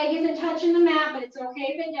 my leg isn't touching the mat, but it's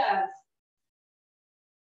okay if it does.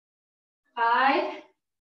 5,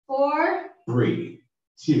 4, 3,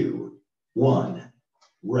 2, 1.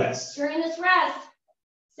 Rest. During this rest,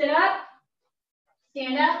 sit up,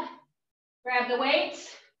 stand up, grab the weights.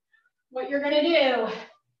 What you're going to do,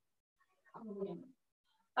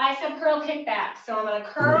 bicep curl, kick back. So I'm going to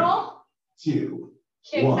curl, 3, 2,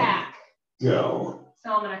 kick 1. back. Go.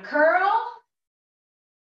 So I'm going to curl,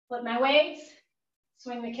 flip my weights,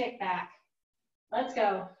 swing the kick back. Let's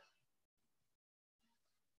go.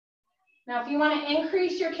 Now, if you want to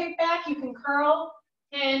increase your kick back, you can curl,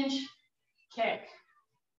 hinge, kick.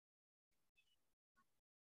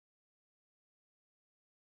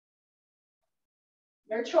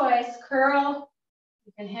 Your choice, curl,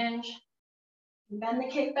 you can hinge, and bend the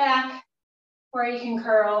kick back, or you can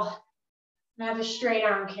curl and have a straight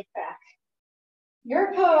arm kick back.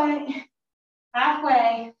 Your point,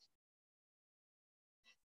 halfway.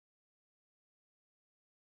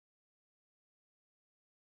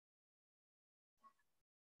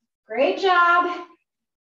 Great job.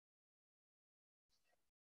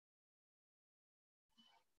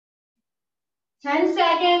 Ten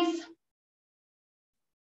seconds.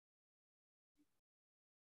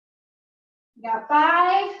 You got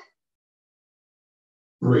 5.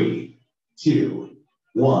 3, 2,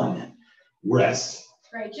 1. Rest.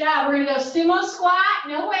 Great job. We're going to go sumo squat,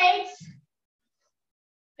 no weights.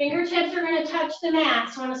 Fingertips are going to touch the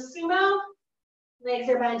mat. So on a sumo, legs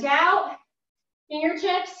are bent out.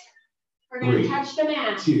 Fingertips are going to touch the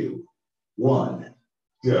mat. 2, 1.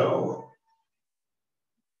 Go.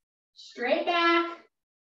 Straight back,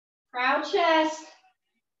 proud chest.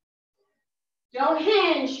 Don't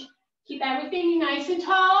hinge. Keep everything nice and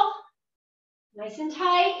tall, nice and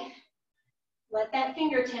tight. Let that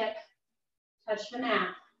fingertip touch the mat.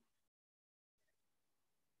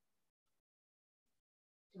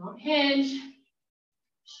 Don't hinge.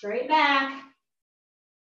 Straight back.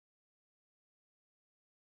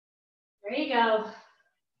 There you go.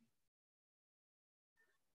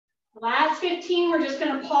 The last 15, we're just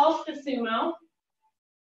going to pulse the sumo.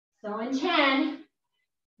 So in 10,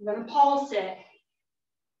 I'm going to pulse it.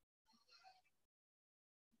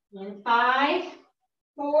 In 5,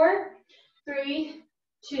 4, 3,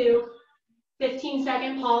 2,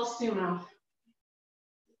 15-second pulse sumo.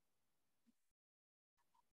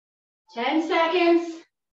 10 seconds.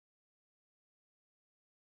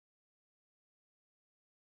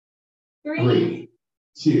 Three,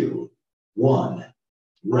 2, 1.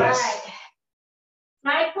 Rest.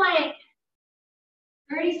 All right. Side plank.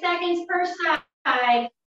 30 seconds per side.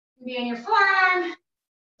 Be on your forearm,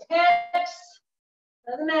 hips,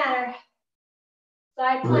 doesn't matter.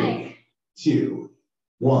 Side plank. 3, 2,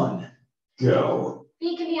 1, go.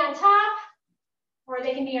 Feet can be on top, or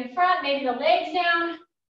they can be in front, maybe the legs down,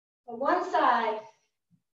 to one side.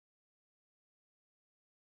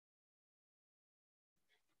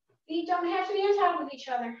 Feet don't have to be on top of each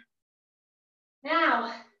other.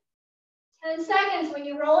 Now, 10 seconds when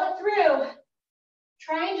you roll it through.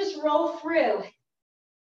 Try and just roll through.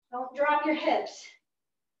 Don't drop your hips.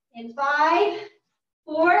 In 5,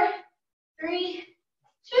 4, 3,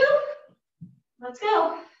 2, let's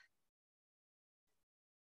go.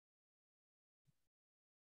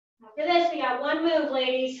 After this, we got one move,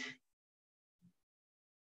 ladies.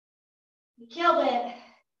 You killed it.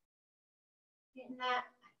 Getting that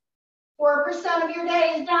 4% of your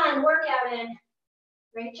day is done, workout in.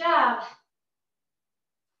 Great job.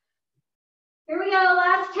 Here we go,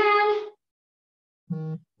 last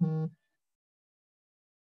 10.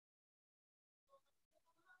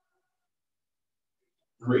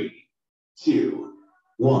 3, 2,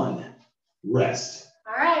 1, rest.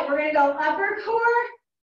 All right, we're gonna go upper core,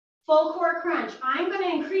 full core crunch. I'm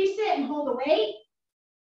gonna increase it and hold the weight.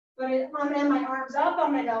 But I'm gonna have my arms up.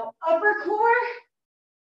 I'm gonna go upper core,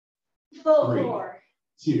 full 3, core.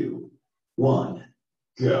 2, 1,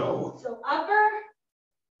 go. So upper,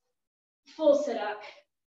 full sit up.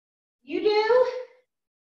 You do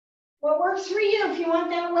what works for you. If you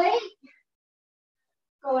want that weight,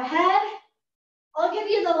 go ahead. I'll give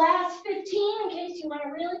you the last 15 in case you want to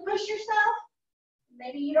really push yourself.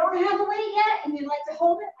 Maybe you don't have the weight yet and you'd like to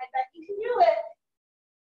hold it. I bet you can do it.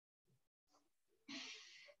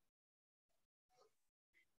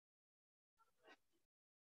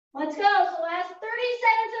 Let's go. So last 30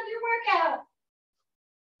 seconds of your workout.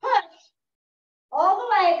 Push. All the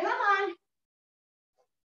way. Come on.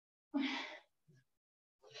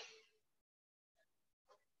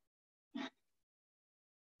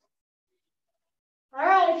 All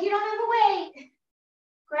right. If you don't have a weight,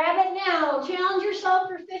 grab it now. Challenge yourself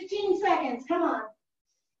for 15 seconds. Come on.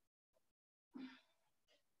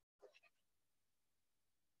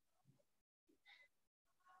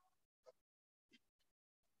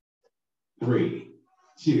 Three,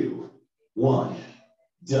 2, 1,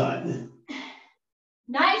 done.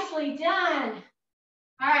 Nicely done.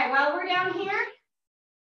 All right, while we're down here,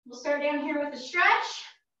 we'll start down here with a stretch.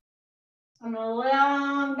 I'm gonna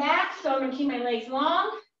lean back, so I'm gonna keep my legs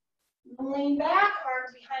long. I'm gonna lean back,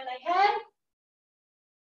 arms behind my head.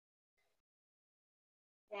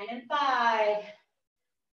 And in 5.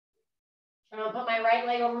 I'm gonna put my right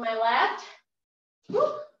leg over my left.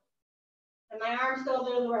 Woo. And my arms go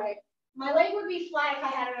to the right. My leg would be flat if I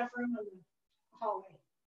had enough room in the hallway.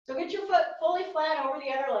 So get your foot fully flat over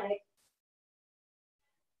the other leg.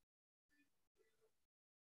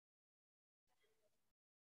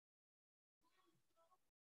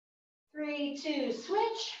 Three, 2,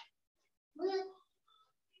 switch.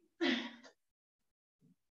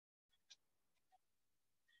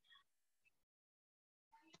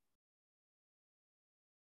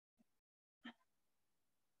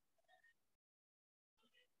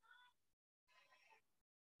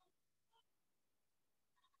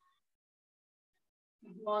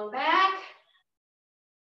 Long back.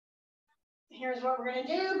 Here's what we're gonna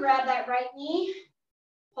do. Grab that right knee,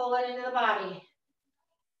 pull it into the body.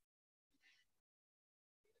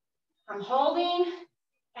 I'm holding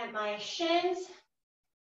at my shins.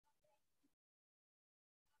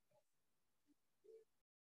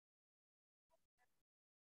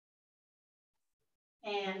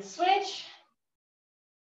 And switch.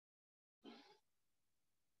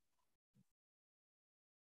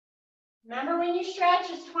 Remember, when you stretch,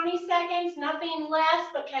 it's 20 seconds, nothing less,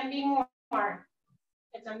 but can be more.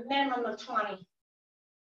 It's a minimum of 20.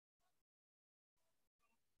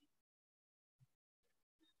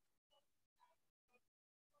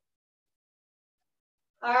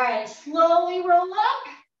 All right, slowly roll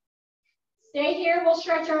up. Stay here, we'll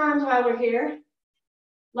stretch our arms while we're here.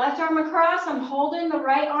 Left arm across, I'm holding the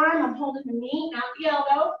right arm, I'm holding the knee, not the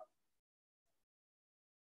elbow.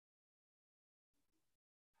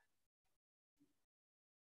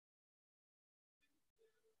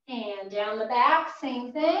 And down the back,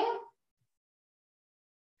 same thing.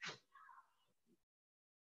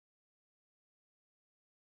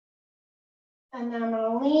 And then I'm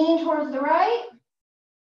gonna lean towards the right.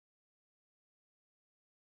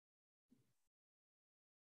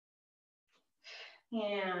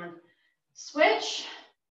 And switch.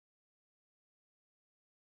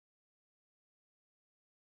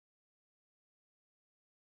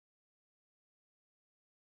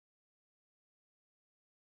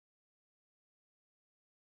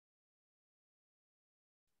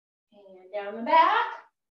 And down the back.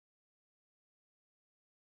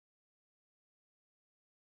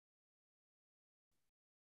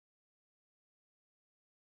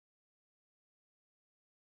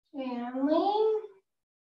 And lean.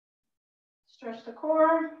 Stretch the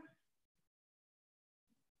core.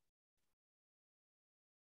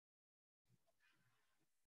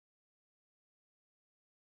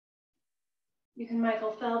 You can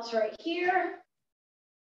Michael Phelps right here.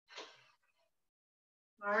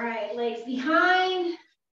 All right, legs behind.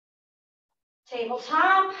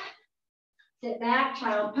 Tabletop. Sit back,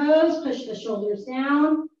 child pose. Push the shoulders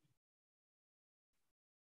down.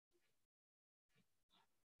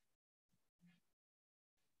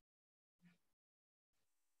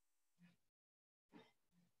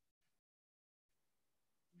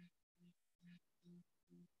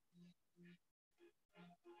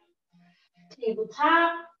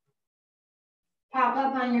 Tabletop. Pop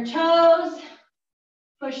up on your toes.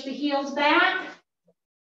 Push the heels back.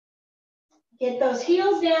 Get those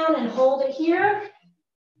heels down and hold it here.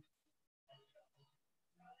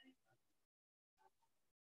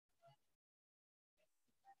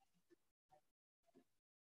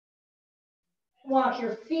 Walk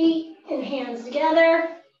your feet and hands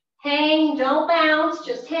together. Hang, don't bounce,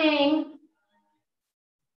 just hang.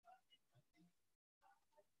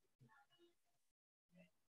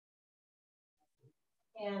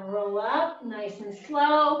 And roll up, nice and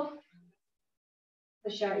slow.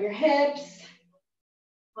 Push out your hips,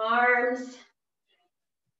 arms.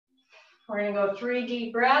 We're gonna go 3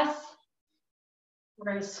 deep breaths.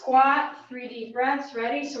 We're gonna squat, 3 deep breaths,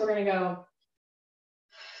 ready? So we're gonna go,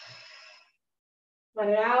 let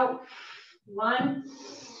it out. 1,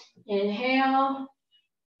 inhale,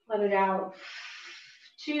 let it out.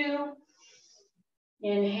 2,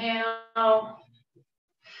 inhale,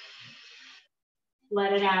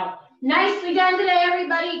 let it out. Nicely done today,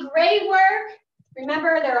 everybody. Great work.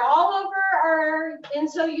 Remember, they're all over our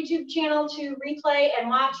INSO YouTube channel to replay and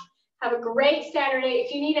watch. Have a great Saturday.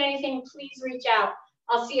 If you need anything, please reach out.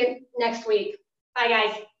 I'll see you next week. Bye,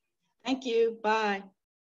 guys. Thank you. Bye.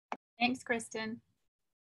 Thanks, Kristen.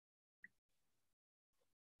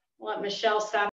 Let Michelle stop.